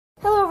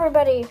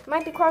everybody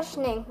might be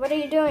questioning, what are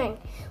you doing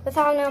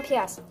without an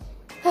LPS?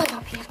 I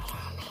got peanut butter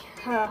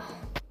on me.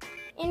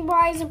 And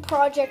why is a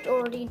project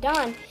already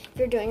done if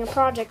you're doing a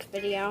project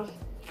video?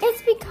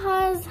 It's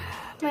because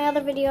my other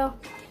video,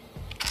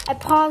 I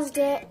paused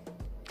it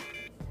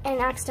and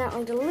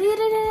accidentally deleted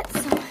it,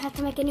 so I have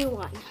to make a new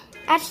one.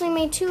 Actually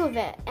made 2 of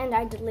it and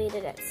I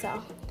deleted it, so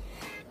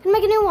I can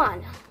make a new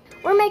one.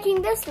 We're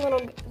making this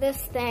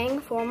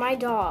thing for my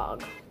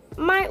dog.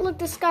 Might look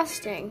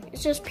disgusting.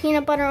 It's just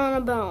peanut butter on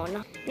a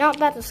bone. Not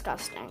that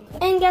disgusting.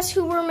 And guess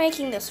who we're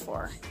making this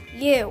for?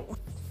 You.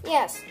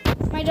 Yes,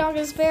 my dog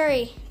is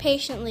very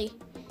patiently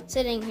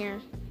sitting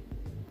here,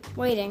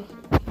 waiting.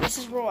 This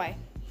is Roy.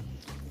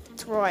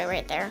 It's Roy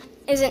right there.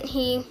 Isn't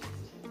he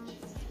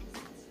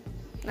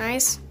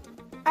nice?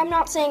 I'm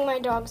not saying my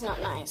dog's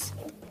not nice.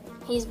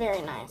 He's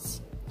very nice.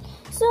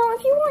 So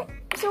if you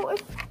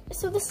want,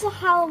 so this is a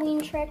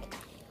Halloween trick.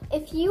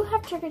 If you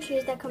have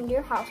trick-or-treaters that come to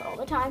your house all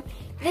the time,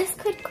 this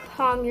could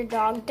calm your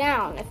dog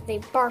down if they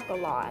bark a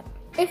lot.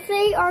 If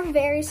they are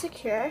very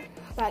secure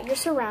about your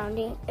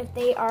surrounding, if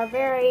they are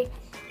very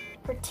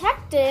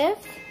protective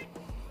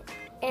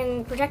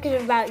and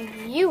protective about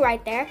you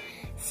right there,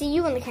 see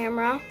you in the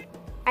camera,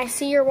 I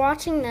see you're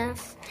watching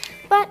this,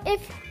 but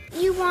if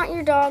you want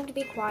your dog to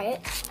be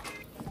quiet,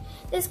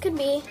 this could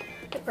be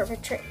the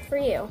perfect trick for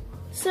you.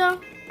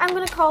 So I'm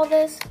gonna call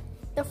this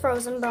the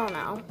Frozen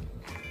Bono.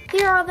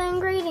 Here are the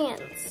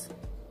ingredients.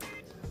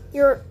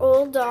 Your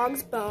old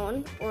dog's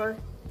bone, or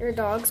your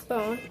dog's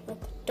bone with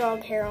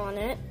dog hair on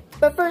it.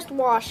 But first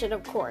wash it,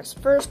 of course.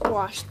 First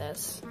wash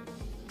this.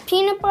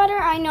 Peanut butter,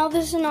 I know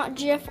this is not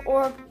Jif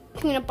or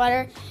peanut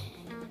butter.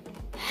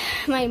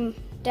 My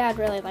dad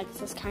really likes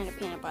this kind of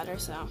peanut butter,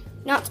 so.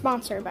 Not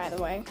sponsored, by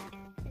the way.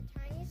 A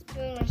tiny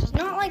spoon, which is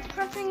not like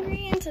perfect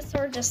ingredients. It's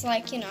sort of just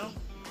like, you know,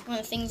 one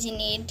of the things you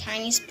need.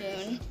 Tiny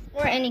spoon,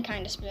 or any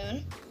kind of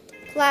spoon.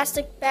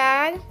 Plastic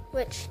bag,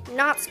 which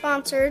not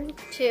sponsored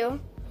too.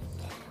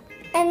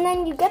 And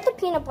then you get the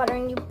peanut butter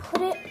and you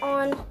put it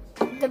on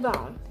the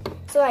bone.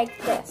 So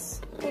like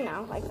this, you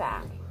know, like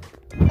that.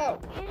 Oh,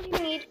 and you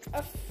need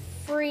a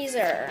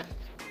freezer.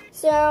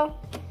 So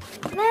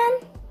then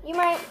you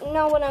might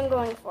know what I'm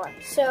going for.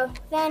 So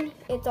then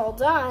it's all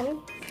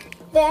done.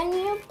 Then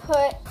you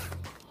put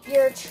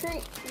your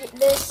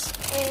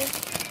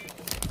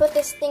put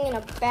this thing in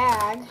a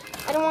bag.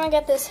 I don't want to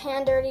get this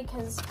hand dirty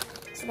because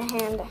it's the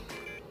hand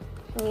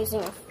I'm using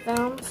a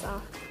film,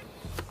 so.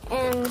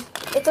 And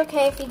it's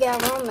okay if you get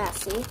a little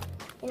messy.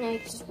 You know, you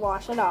just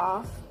wash it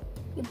off.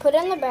 You put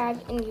it in the bag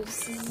and you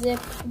zip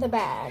the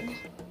bag.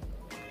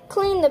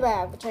 Clean the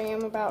bag, which I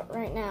am about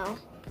right now.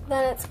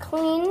 Then it's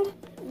cleaned,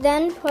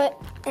 then put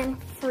in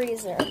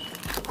freezer.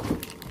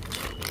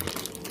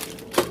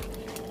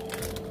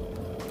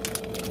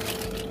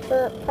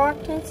 For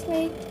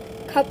approximately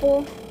a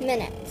couple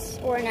minutes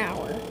or an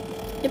hour.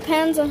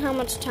 Depends on how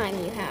much time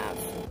you have.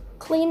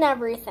 Clean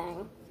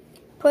everything.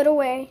 Put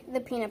away the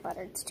peanut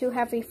butter. It's too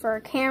heavy for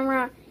a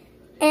camera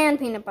and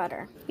peanut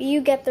butter.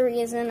 You get the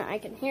reason. I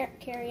can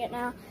carry it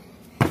now.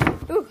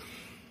 Ooh.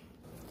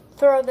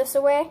 Throw this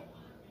away.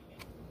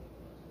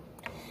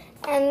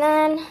 And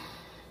then,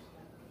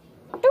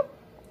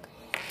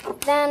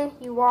 then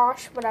you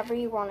wash whatever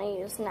you want to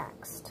use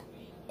next.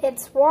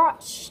 It's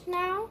washed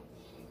now.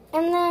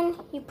 And then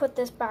you put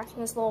this back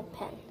in this little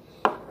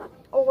pin.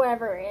 Or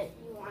whatever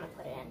you want to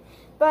put it in.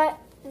 But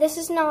this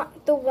is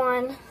not the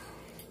one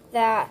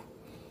that...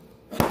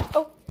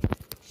 Oh,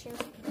 shoot.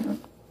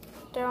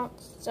 Don't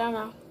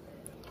know.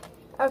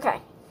 Okay.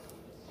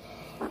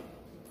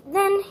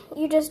 Then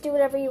you just do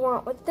whatever you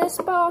want with this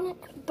bone,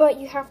 but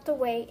you have to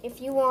wait. If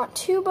you want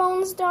 2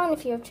 bones done,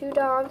 if you have 2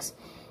 dogs,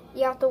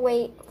 you have to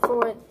wait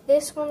for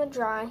this one to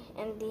dry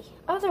and the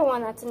other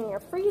one that's in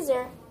your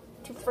freezer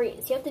to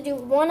freeze. You have to do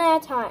one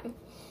at a time.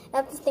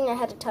 That's the thing I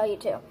had to tell you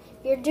too.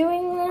 If you're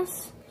doing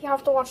this, you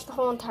have to watch the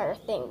whole entire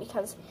thing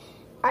because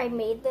I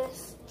made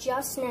this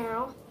just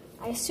now.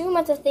 I assume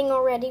it's a thing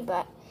already,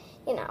 but,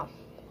 you know.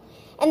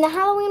 And the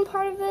Halloween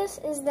part of this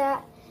is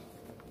that,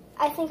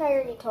 I think I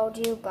already told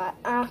you, but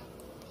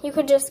you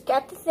could just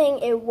get the thing.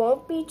 It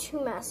won't be too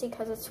messy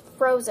because it's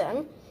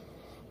frozen.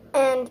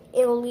 And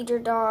it'll lead your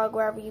dog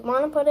wherever you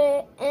want to put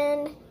it.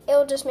 And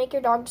it'll just make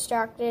your dog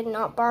distracted,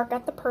 not bark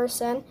at the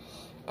person.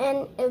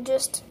 And it'll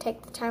just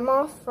take the time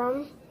off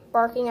from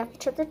barking at the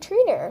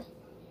trick-or-treater.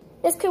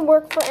 This could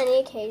work for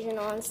any occasion,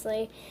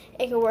 honestly.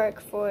 It could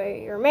work for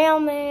your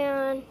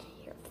mailman,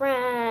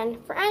 friend,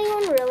 for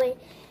anyone really,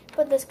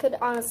 but this could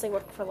honestly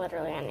work for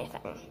literally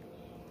anything.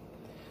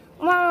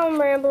 Wow, I'm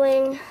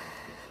rambling.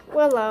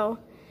 Well.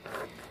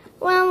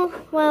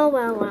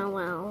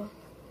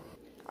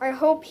 I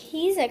hope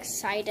he's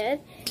excited.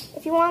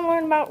 If you want to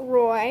learn about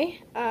Roy,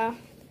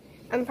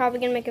 I'm probably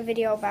going to make a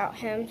video about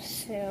him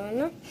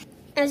soon.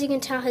 As you can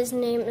tell, his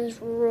name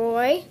is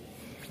Roy,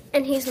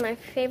 and he's my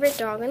favorite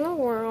dog in the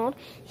world.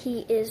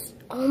 He is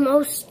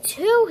almost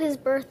 2. His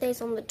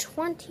birthday's on the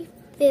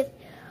 25th.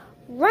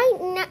 Right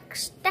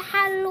next to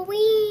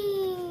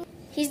Halloween.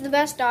 He's the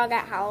best dog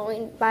at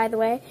Halloween, by the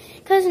way,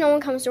 because no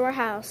one comes to our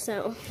house,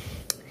 so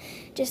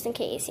just in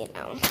case, you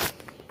know.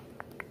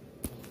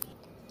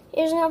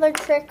 Here's another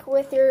trick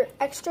with your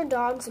extra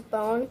dog's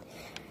bone.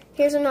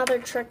 Here's another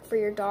trick for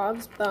your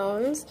dog's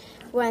bones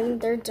when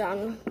they're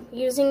done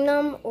using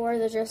them or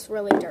they're just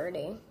really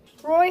dirty.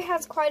 Roy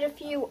has quite a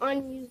few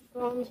unused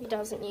bones he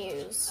doesn't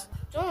use.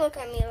 Don't look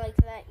at me like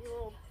that, you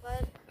little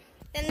bud.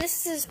 Then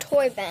this is his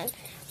toy bin.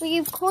 We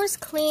of course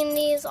clean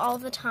these all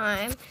the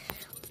time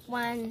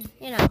when,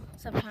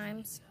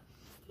 sometimes.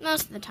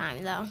 Most of the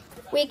time though.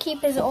 We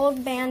keep his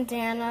old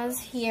bandanas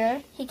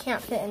here. He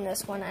can't fit in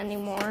this one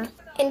anymore.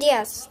 And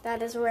yes,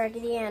 that is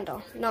Raggedy Ann,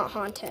 not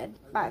haunted,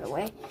 by the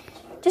way.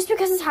 Just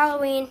because it's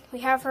Halloween, we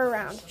have her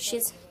around.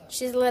 She's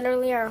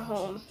literally our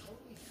home.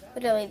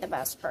 Literally the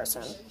best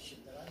person.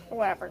 Or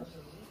whatever.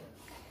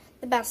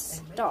 The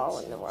best doll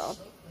in the world.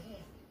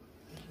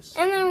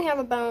 And then we have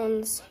the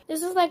bones.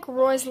 This is like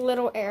Roy's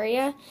little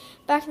area.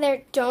 Back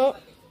there,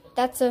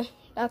 that's a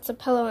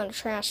pillow and a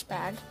trash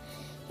bag.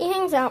 He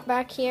hangs out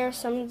back here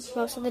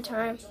most of the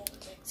time.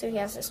 So he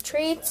has his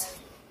treats.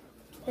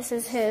 This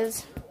is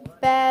his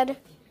bed.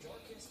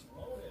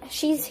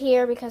 She's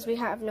here because we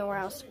have nowhere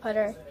else to put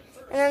her.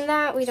 And then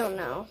that, we don't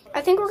know.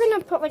 I think we're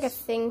going to put like a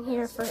thing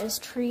here for his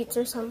treats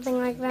or something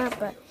like that,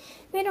 but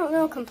we don't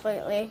know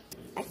completely.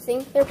 I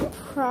think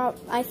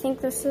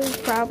this is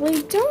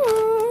probably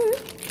done.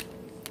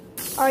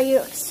 Are you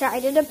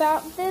excited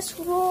about this,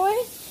 Roy?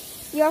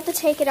 You have to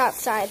take it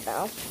outside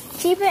though.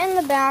 Keep it in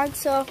the bag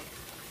so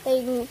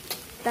they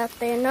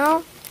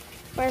know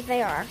where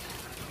they are.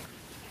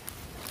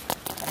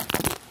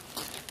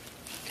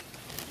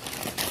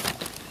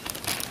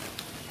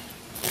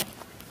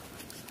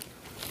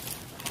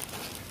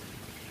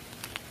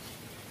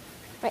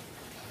 Right.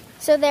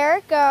 So there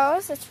it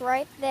goes. It's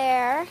right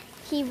there.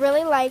 He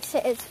really likes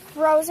it. It's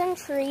frozen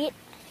treat,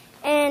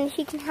 and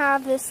he can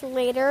have this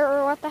later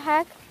or what the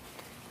heck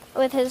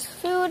with his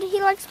food.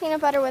 He likes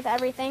peanut butter with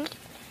everything.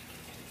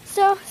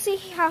 So see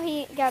how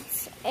he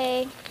gets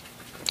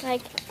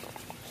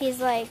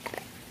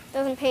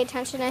doesn't pay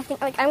attention. I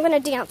think I'm gonna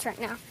dance right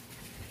now.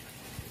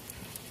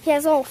 He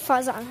has a little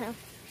fuzz on him.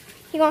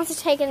 He wants to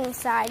take it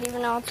inside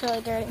even though it's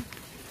really dirty.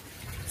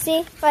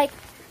 See,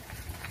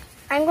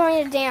 I'm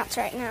going to dance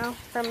right now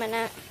for a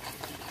minute.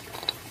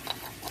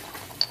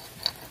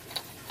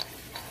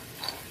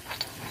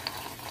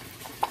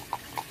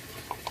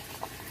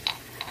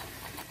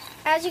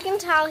 As you can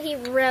tell, he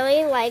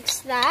really likes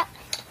that.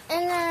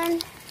 And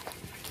then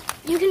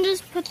you can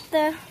just put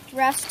the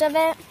rest of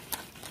it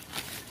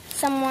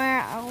somewhere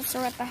else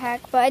or what the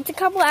heck. But it's a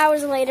couple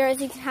hours later. As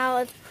you can tell,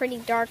 it's pretty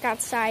dark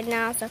outside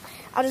now. So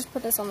I'll just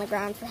put this on the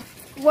ground.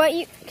 What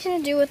you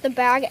can do with the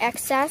bag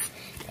excess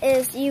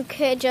is you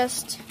could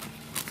just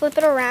flip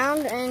it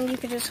around and you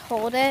could just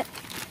hold it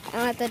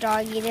and let the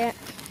dog eat it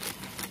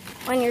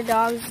when your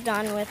dog's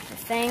done with the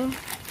thing.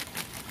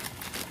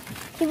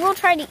 He will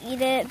try to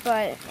eat it,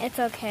 but it's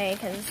okay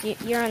because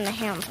you're in the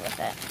hands with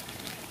it.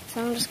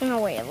 So I'm just going to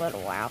wait a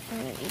little while.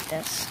 I'm going to eat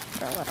this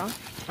for a little.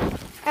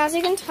 As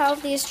you can tell,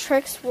 these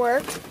tricks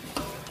work.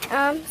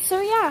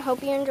 So yeah, I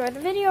hope you enjoyed the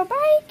video.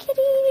 Bye,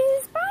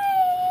 kitties.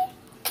 Bye.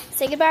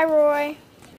 Say goodbye, Roy.